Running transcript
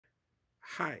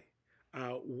Hi,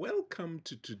 welcome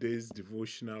to today's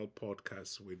devotional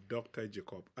podcast with Dr.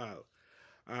 Jacob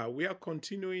Al. We are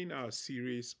continuing our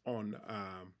series on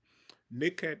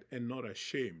Naked and Not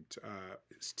Ashamed,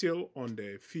 still on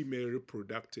the female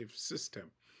reproductive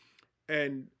system.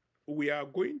 And we are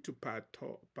going to part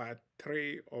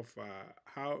three of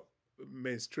how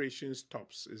menstruation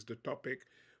stops, is the topic,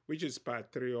 which is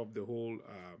part three of the whole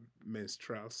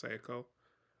menstrual cycle.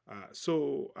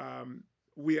 So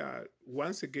we are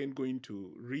once again going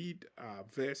to read our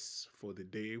verse for the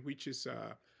day, which is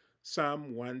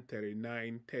Psalm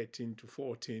 139, 13 to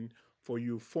 14. For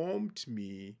you formed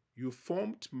me, you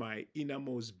formed my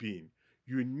innermost being.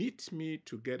 You knit me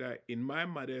together in my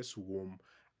mother's womb.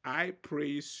 I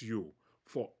praise you,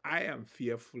 for I am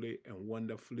fearfully and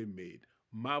wonderfully made.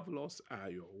 Marvelous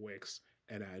are your works,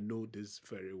 and I know this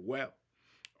very well.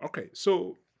 Okay,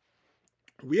 so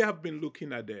we have been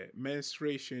looking at the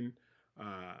menstruation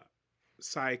uh,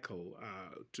 cycle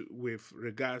with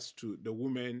regards to the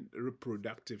woman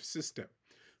reproductive system.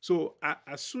 So,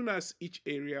 as soon as each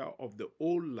area of the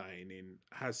old lining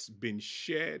has been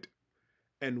shed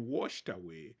and washed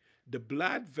away, the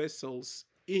blood vessels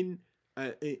in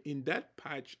that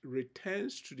patch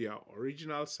returns to their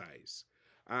original size,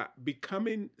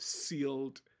 becoming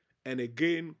sealed and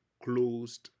again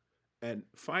closed, and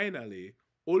finally,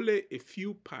 only a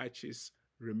few patches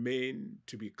remain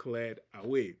to be cleared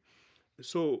away.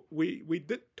 So we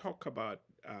did talk about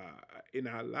in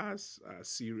our last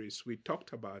series. We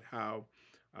talked about how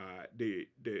the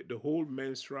whole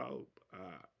menstrual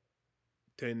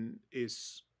thing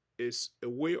is a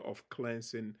way of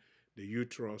cleansing the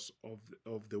uterus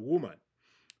of the woman.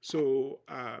 So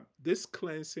this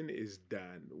cleansing is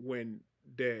done when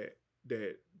the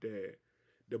the the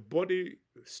the body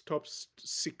stops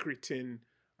secreting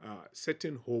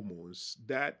certain hormones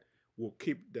that will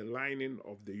keep the lining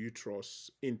of the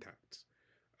uterus intact.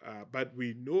 But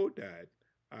we know that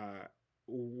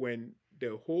when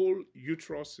the whole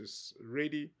uterus is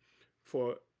ready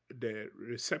for the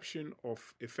reception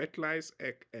of a fertilized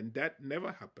egg, and that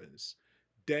never happens,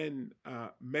 then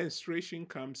menstruation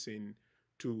comes in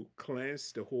to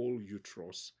cleanse the whole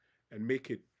uterus and make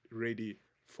it ready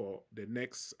for the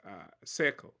next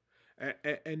cycle.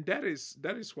 And that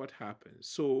is what happens.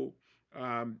 So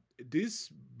this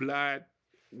blood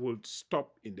will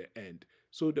stop in the end.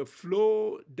 So the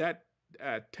flow that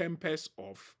tempers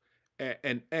off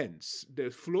and ends,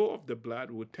 the flow of the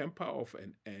blood will temper off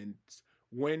and ends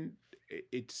when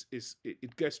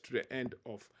it gets to the end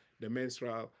of the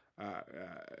menstrual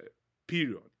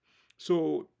period.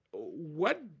 So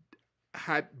what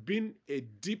had been a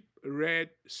deep red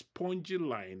spongy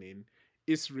lining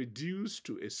is reduced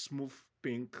to a smooth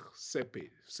pink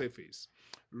surface,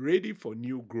 ready for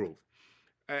new growth.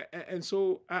 And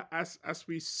so, as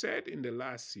we said in the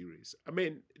last series, I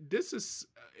mean, this is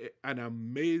an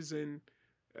amazing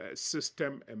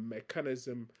system and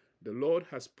mechanism the Lord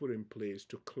has put in place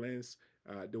to cleanse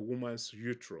the woman's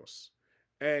uterus.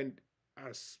 And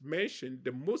as mentioned,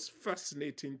 the most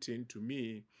fascinating thing to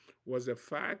me was the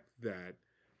fact that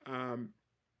um,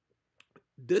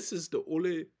 this is the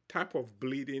only type of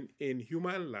bleeding in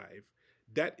human life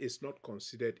that is not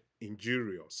considered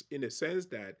injurious, in the sense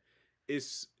that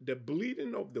is the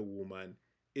bleeding of the woman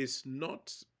is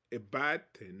not a bad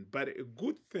thing but a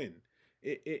good thing,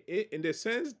 in the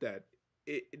sense that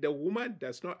the woman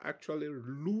does not actually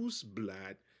lose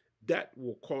blood that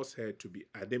will cause her to be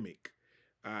anemic.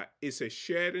 It's a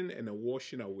shedding and a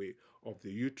washing away of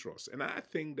the uterus. And I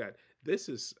think that this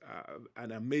is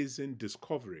an amazing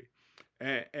discovery.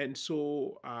 And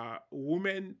so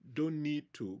women don't need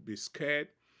to be scared,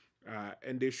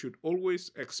 and they should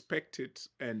always expect it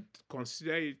and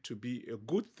consider it to be a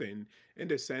good thing, in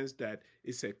the sense that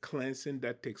it's a cleansing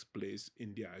that takes place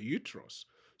in their uterus.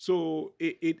 So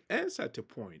it ends at a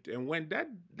point, and when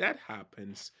that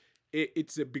happens,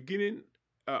 it's the beginning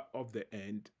of the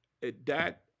end.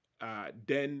 That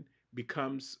then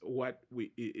becomes what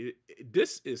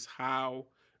this is how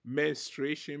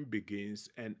menstruation begins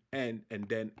and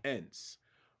then ends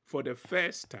for the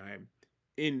first time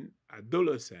in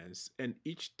adolescence, and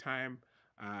each time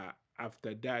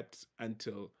after that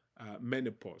until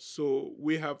menopause. So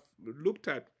we have looked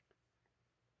at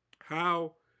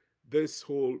how this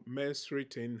whole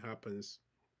menstruating happens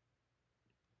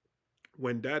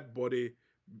when that body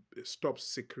stops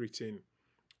secreting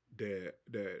the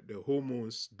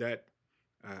hormones that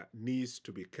needs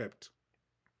to be kept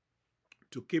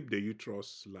to keep the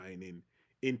uterus lining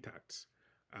intact.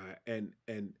 And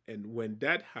when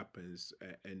that happens,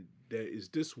 and there is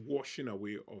this washing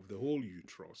away of the whole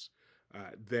uterus,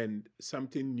 then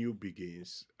something new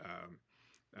begins,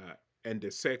 uh, and the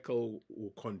cycle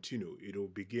will continue. It will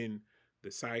begin,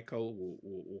 the cycle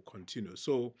will continue.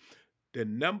 So the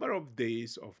number of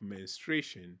days of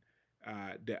menstruation,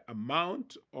 the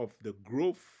amount of the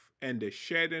growth and the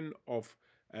shedding of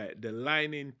the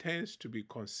lining tends to be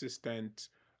consistent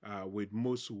with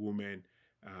most women,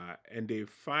 and they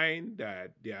find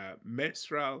that their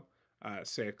menstrual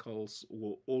cycles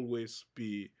will always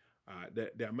be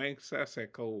their menstrual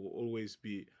cycle will always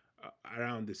be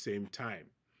around the same time.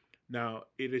 Now,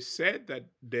 it is said that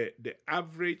the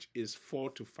average is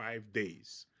 4 to 5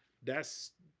 days.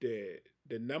 That's the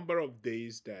the number of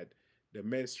days that the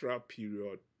menstrual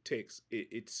period takes.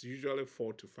 It's usually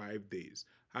 4 to 5 days.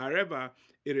 However,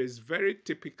 it is very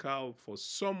typical for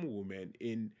some women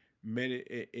in many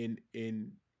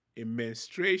in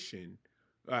menstruation.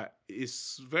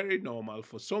 It's very normal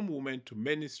for some women to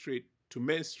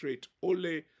menstruate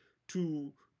only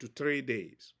 2 to 3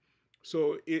 days.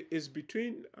 So it is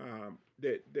between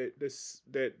the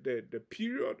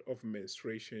period of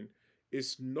menstruation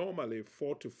is normally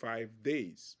 4 to 5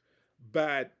 days,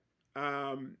 but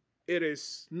it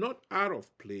is not out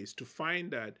of place to find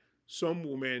that some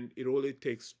women it only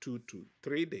takes 2 to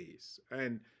 3 days,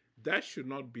 and that should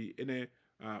not be any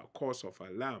cause of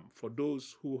alarm for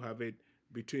those who have it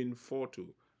between 4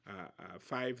 to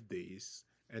 5 days,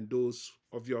 and those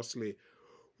obviously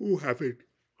who have it,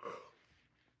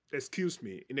 excuse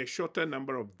me, in a shorter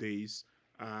number of days,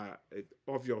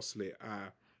 obviously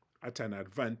are at an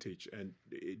advantage, and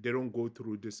they don't go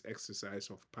through this exercise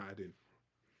of padding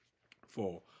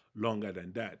for longer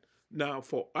than that. Now,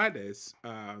 for others,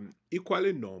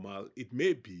 equally normal, it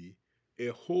may be a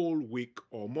whole week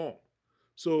or more.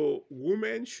 So,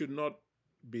 women should not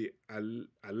be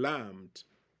alarmed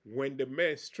when the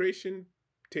menstruation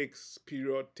takes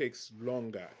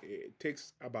longer. It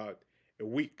takes about a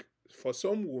week. For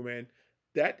some women,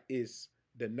 that is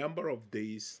the number of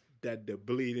days that the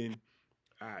bleeding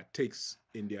takes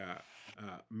in their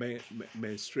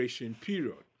menstruation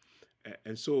period.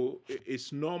 And so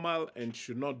it's normal and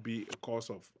should not be a cause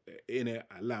of any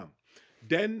alarm.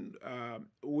 Then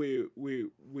we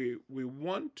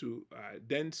want to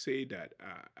then say that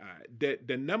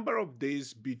the number of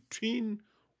days between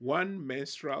one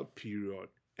menstrual period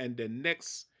and the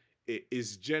next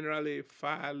is generally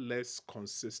far less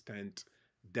consistent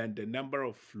than the number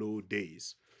of flow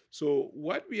days. So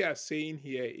what we are saying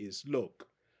here is, look,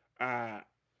 uh,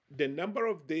 the number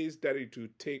of days that it will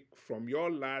take from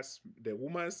the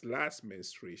woman's last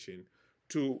menstruation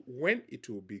to when it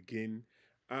will begin,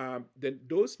 then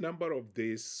those number of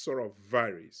days sort of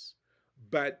varies.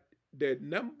 But the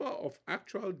number of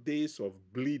actual days of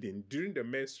bleeding during the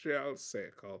menstrual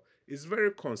cycle is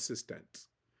very consistent.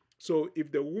 So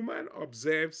if the woman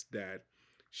observes that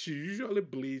she usually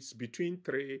bleeds between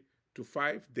 3 to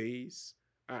 5 days,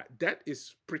 that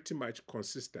is pretty much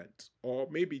consistent. Or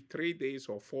maybe 3 days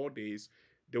or 4 days,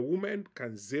 the woman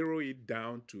can zero it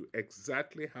down to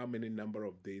exactly how many number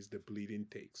of days the bleeding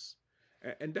takes.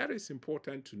 And that is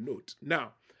important to note.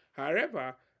 Now,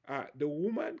 however, the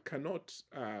woman cannot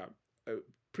uh,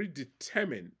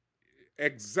 predetermine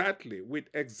exactly with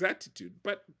exactitude,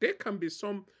 but there can be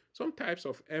some types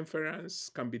of inference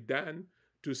can be done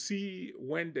to see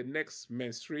when the next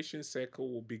menstruation cycle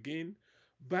will begin.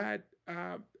 But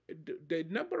the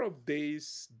number of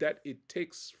days that it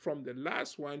takes from the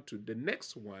last one to the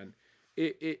next one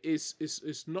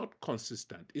is not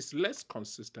consistent. It's less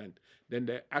consistent than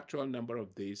the actual number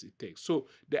of days it takes. So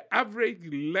the average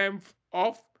length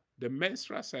of the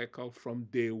menstrual cycle from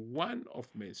day one of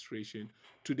menstruation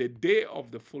to the day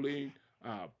of the following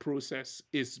process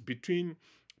is between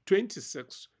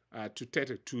 26 to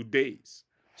 32 days.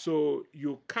 So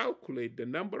you calculate the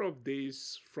number of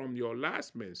days from your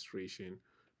last menstruation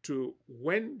to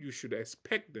when you should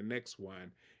expect the next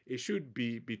one. It should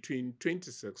be between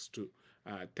 26 to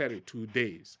 32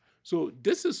 days. So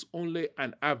this is only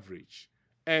an average.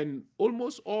 And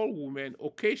almost all women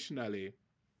occasionally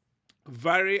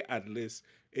vary at least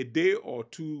a day or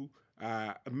two.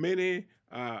 Many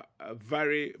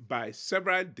vary by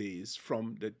several days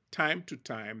from the time to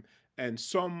time, and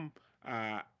some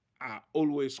are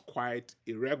always quite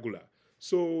irregular.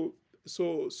 So,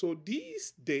 so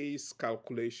these days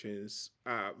calculations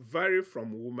vary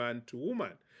from woman to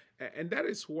woman, and that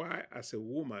is why, as a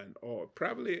woman or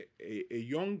probably a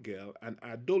young girl, an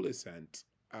adolescent,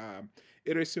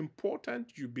 it is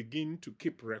important you begin to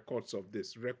keep records of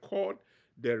this. Record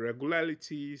the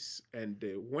regularities and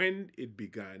when it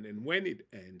began and when it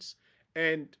ends.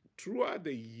 And throughout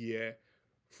the year,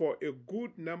 for a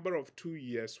good number of 2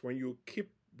 years, when you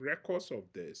keep records of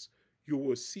this, you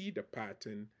will see the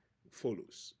pattern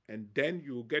follows. And then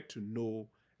you'll get to know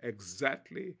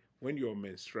exactly when your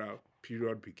menstrual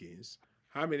period begins,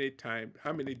 how many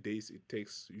days it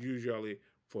takes usually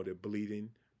for the bleeding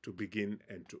to begin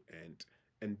and to end.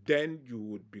 And then you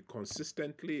would be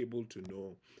consistently able to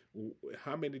know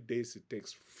how many days it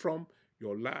takes from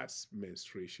your last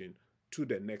menstruation to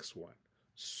the next one,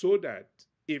 so that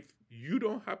if you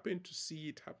don't happen to see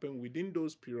it happen within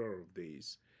those period of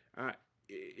days, uh,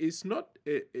 it's not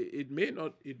it may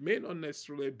not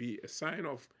necessarily be a sign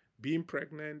of being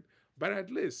pregnant, but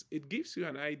at least it gives you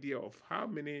an idea of how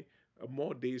many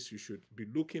more days you should be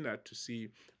looking at to see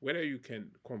whether you can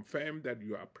confirm that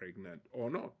you are pregnant or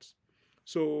not.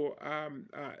 So,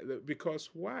 because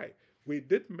why? We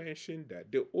did mention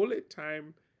that the only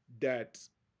time that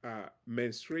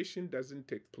menstruation doesn't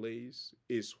take place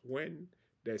is when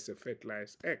there's a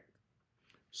fertilized egg.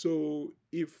 So,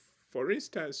 if, for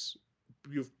instance,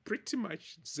 you've pretty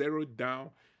much zeroed down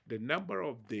the number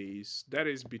of days that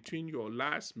is between your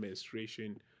last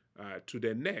menstruation to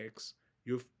the next,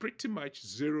 you've pretty much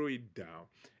zeroed it down.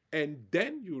 And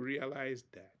then you realize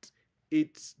that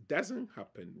it doesn't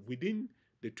happen within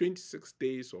the 26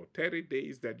 days or 30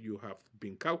 days that you have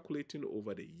been calculating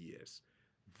over the years.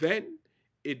 Then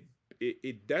it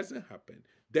it doesn't happen.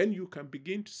 Then you can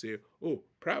begin to say, oh,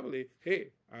 probably, hey,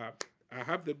 I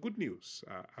have the good news.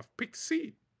 I've picked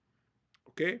seed.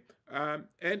 Okay,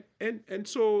 and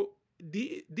so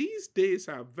these days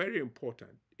are very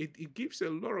important. It gives a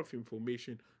lot of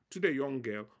information to the young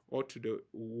girl or to the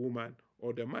woman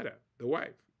or the mother, the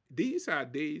wife. These are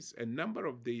days, a number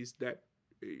of days that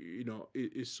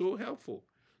is so helpful.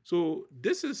 So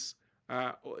this is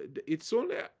it's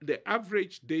only the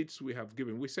average dates we have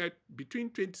given. We said between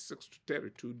 26 to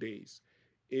 32 days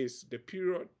is the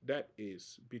period that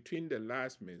is between the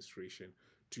last menstruation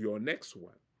to your next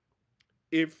one.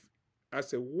 If,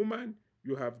 as a woman,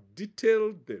 you have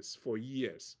detailed this for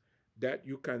years, that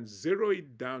you can zero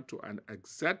it down to an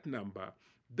exact number,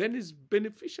 then it's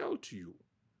beneficial to you,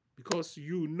 because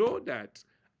you know that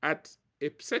at a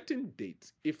certain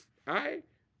date, if I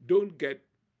don't get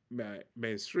my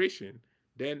menstruation,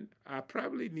 then I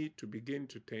probably need to begin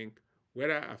to think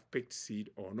whether I've picked seed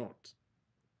or not.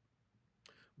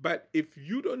 But if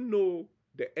you don't know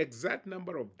the exact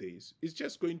number of days, it's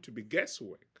just going to be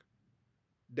guesswork,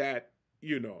 that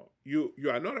you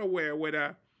are not aware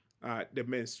whether the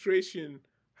menstruation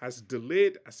has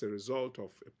delayed as a result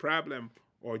of a problem,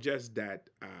 or just that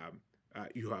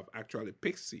you have actually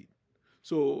picked seed.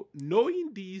 So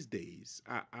knowing these days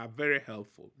are very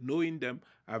helpful. Knowing them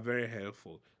are very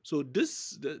helpful. So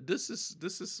this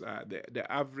is the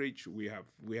average we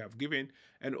have given,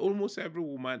 and almost every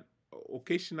woman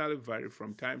occasionally vary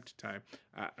from time to time,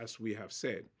 as we have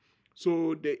said.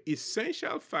 So the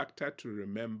essential factor to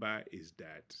remember is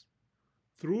that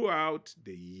throughout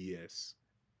the years,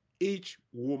 each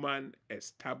woman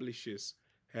establishes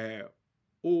her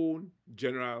own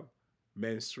general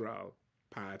menstrual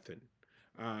pattern,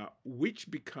 which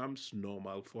becomes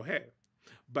normal for her,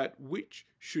 but which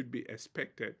should be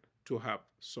expected to have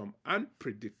some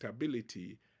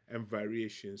unpredictability and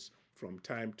variations from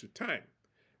time to time.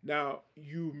 Now,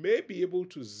 you may be able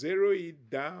to zero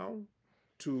it down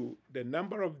to the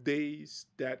number of days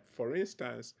that, for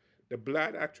instance, the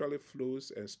blood actually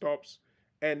flows and stops,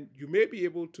 and you may be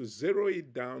able to zero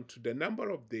it down to the number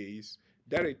of days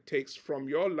that it takes from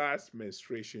your last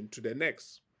menstruation to the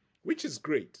next, which is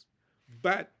great.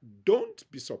 But don't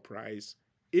be surprised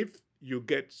if you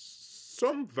get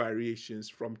some variations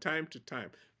from time to time.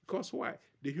 Because why?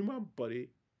 The human body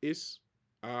is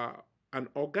uh, an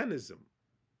organism,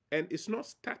 and it's not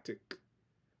static.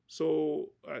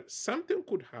 So something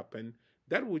could happen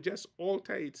that will just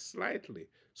alter it slightly.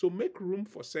 So make room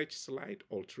for such slight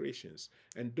alterations,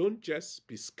 and don't just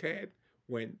be scared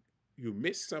when you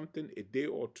miss something a day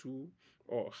or two,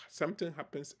 or something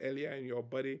happens earlier in your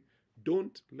body.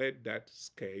 Don't let that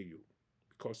scare you,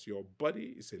 because your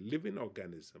body is a living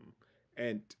organism,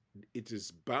 and it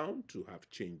is bound to have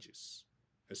changes.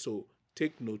 And so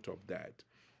take note of that.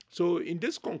 So in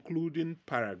this concluding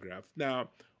paragraph, now,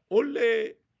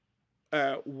 only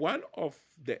one of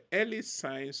the early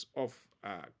signs of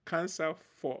cancer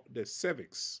for the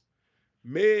cervix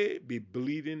may be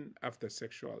bleeding after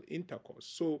sexual intercourse.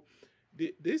 So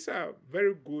these are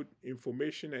very good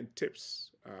information and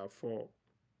tips for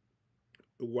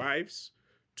wives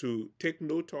to take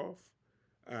note of.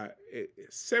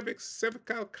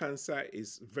 Cervical cancer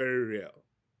is very real,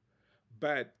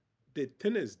 but the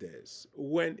thing is this: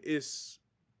 when it's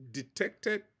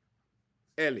detected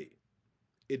early,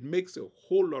 it makes a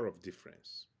whole lot of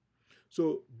difference.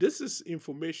 So this is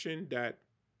information that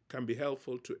can be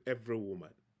helpful to every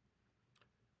woman.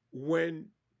 When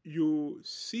you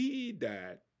see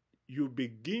that you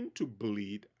begin to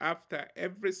bleed after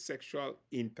every sexual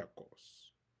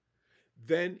intercourse,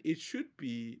 then it should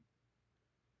be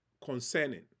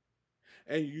concerning.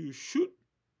 And you should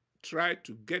try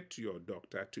to get to your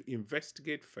doctor to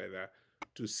investigate further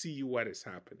to see what is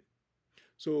happening.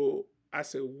 So,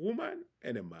 as a woman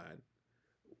and a man,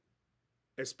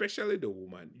 especially the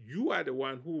woman, you are the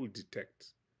one who will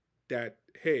detect that,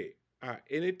 hey,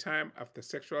 anytime after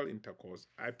sexual intercourse,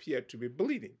 I appear to be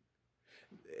bleeding.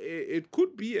 It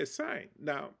could be a sign.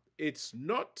 Now, it's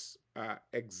not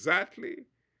exactly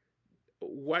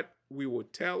what we will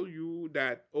tell you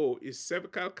that, oh, it's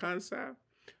cervical cancer,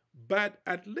 but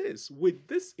at least with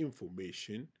this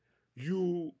information,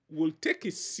 you will take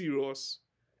it serious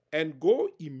and go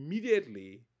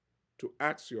immediately to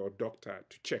ask your doctor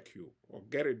to check you or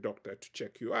get a doctor to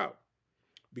check you out,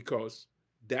 because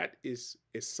that is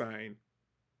a sign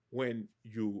when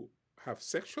you have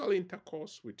sexual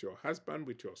intercourse with your husband,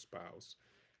 with your spouse,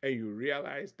 and you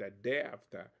realize that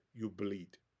thereafter you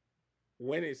bleed.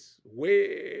 When it's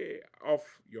way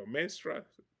off your menstrual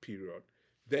period,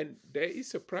 then there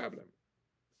is a problem,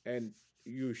 and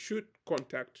you should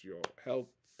contact your health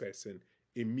person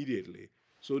immediately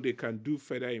so they can do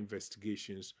further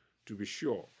investigations to be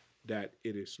sure that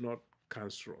it is not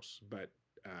cancerous. But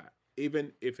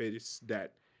even if it is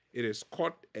that, it is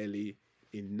caught early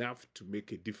enough to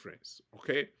make a difference.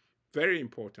 Okay, very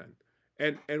important.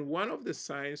 And one of the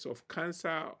signs of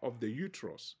cancer of the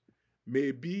uterus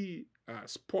may be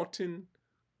spotting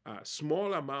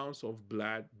small amounts of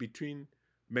blood between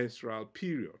menstrual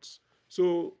periods.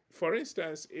 So, for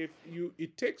instance, if you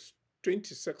it takes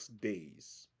 26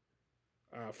 days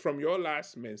from your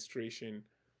last menstruation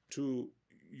to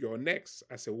your next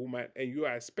as a woman, and you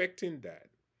are expecting that,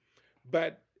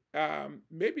 but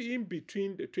maybe in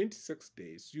between the 26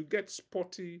 days, you get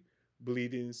spotty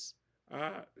bleedings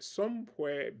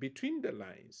somewhere between the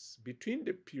lines, between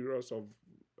the periods of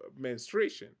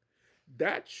menstruation.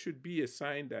 That should be a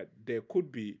sign that there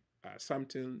could be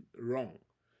something wrong.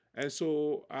 And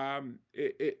so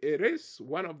it is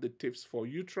one of the tips for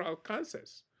uterine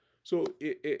cancers. So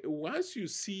once you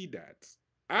see that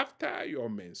after your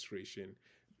menstruation,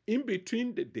 in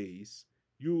between the days,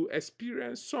 you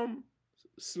experience some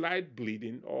slight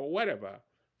bleeding or whatever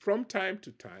from time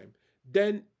to time,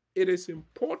 then it is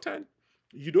important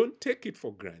you don't take it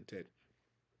for granted,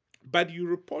 but you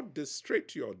report this straight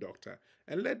to your doctor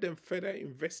and let them further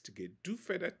investigate, do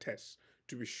further tests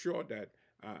to be sure that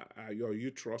your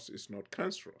uterus is not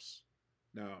cancerous.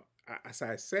 Now, as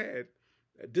I said,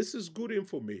 this is good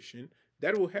information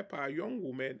that will help our young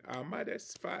women, our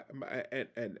mothers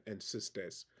and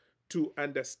sisters to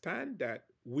understand that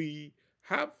we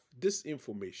have this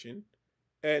information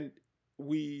and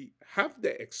we have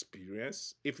the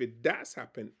experience. If it does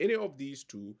happen, any of these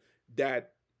two,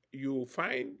 that you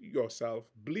find yourself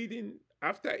bleeding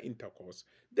after intercourse,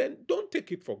 then don't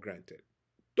take it for granted.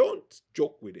 Don't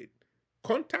joke with it.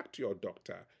 Contact your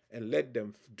doctor and let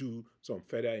them do some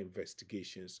further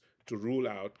investigations to rule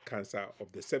out cancer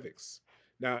of the cervix.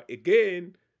 Now,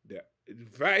 again, the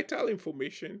vital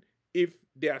information, if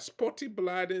there are spotty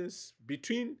bleedings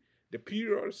between the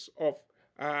periods of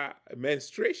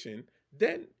menstruation,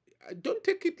 then don't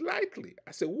take it lightly.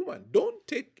 As a woman, don't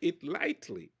take it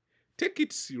lightly. Take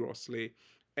it seriously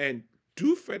and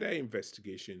do further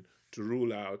investigation to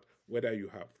rule out whether you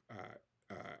have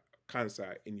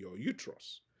cancer in your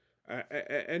uterus.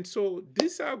 And so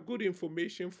these are good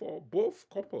information for both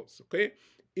couples. Okay,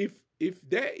 if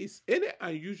there is any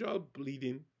unusual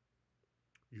bleeding,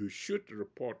 you should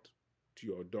report to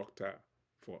your doctor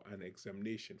for an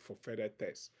examination for further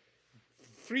tests.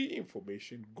 Free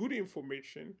information, good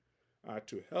information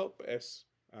to help us,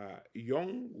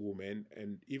 young women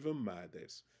and even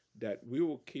mothers, that we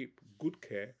will keep good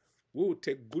care. We will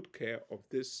take good care of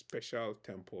this special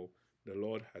temple the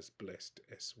Lord has blessed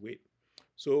us with.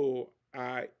 So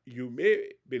you may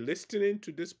be listening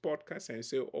to this podcast and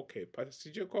say, okay, Pastor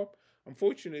Jacob,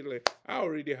 unfortunately, I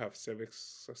already have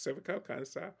cervical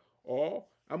cancer, or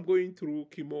I'm going through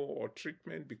chemo or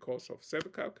treatment because of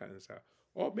cervical cancer,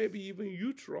 or maybe even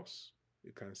uterus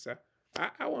cancer.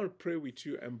 I want to pray with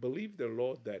you and believe the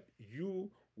Lord that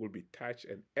you will be touched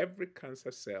and every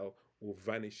cancer cell will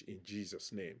vanish in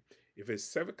Jesus' name. If it's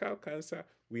cervical cancer,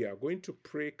 we are going to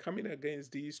pray coming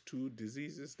against these two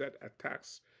diseases that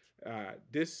attacks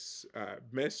this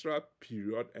menstrual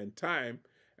period and time,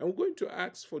 and we're going to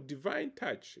ask for divine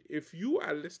touch. If you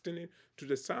are listening to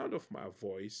the sound of my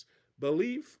voice,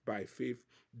 believe by faith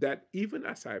that even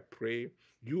as I pray,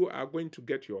 you are going to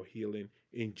get your healing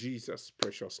in Jesus'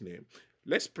 precious name.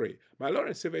 Let's pray. My Lord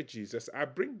and Savior Jesus, I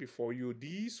bring before you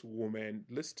these women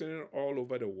listening all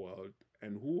over the world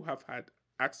and who have had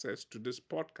access to this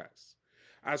podcast.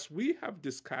 As we have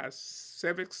discussed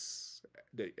cervix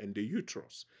and the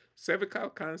uterus, cervical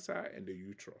cancer and the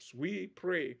uterus, we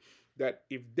pray that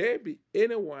if there be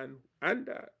anyone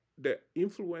under the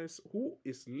influence who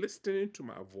is listening to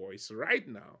my voice right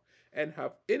now and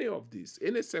have any of these,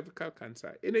 any cervical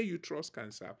cancer, any uterus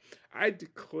cancer, I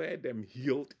declare them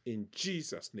healed in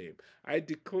Jesus' name. I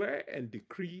declare and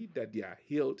decree that they are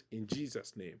healed in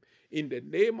Jesus' name. In the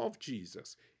name of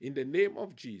Jesus, in the name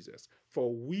of Jesus,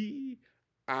 for we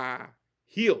are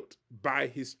healed by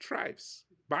his stripes.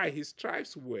 By his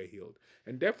stripes we were healed.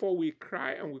 And therefore we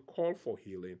cry and we call for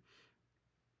healing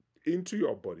into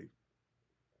your body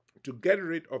to get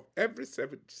rid of every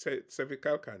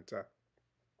cervical cancer,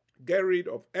 get rid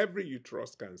of every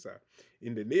uterus cancer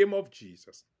in the name of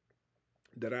Jesus,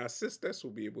 that our sisters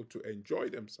will be able to enjoy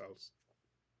themselves.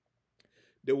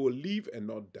 They will live and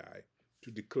not die to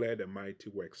declare the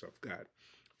mighty works of God.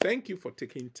 Thank you for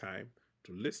taking time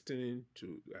to listening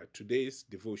to today's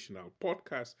devotional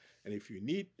podcast. And if you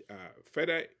need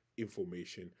further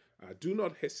information, do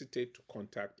not hesitate to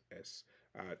contact us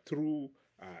through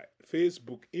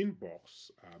Facebook inbox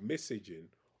messaging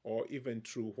or even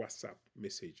through WhatsApp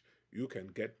message. You can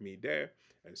get me there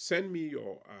and send me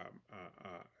your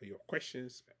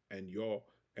questions and your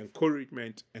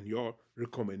encouragement and your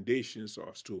recommendations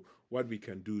as to what we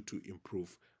can do to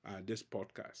improve this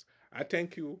podcast. I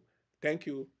thank you,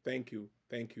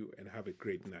 and have a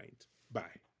great night.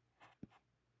 Bye.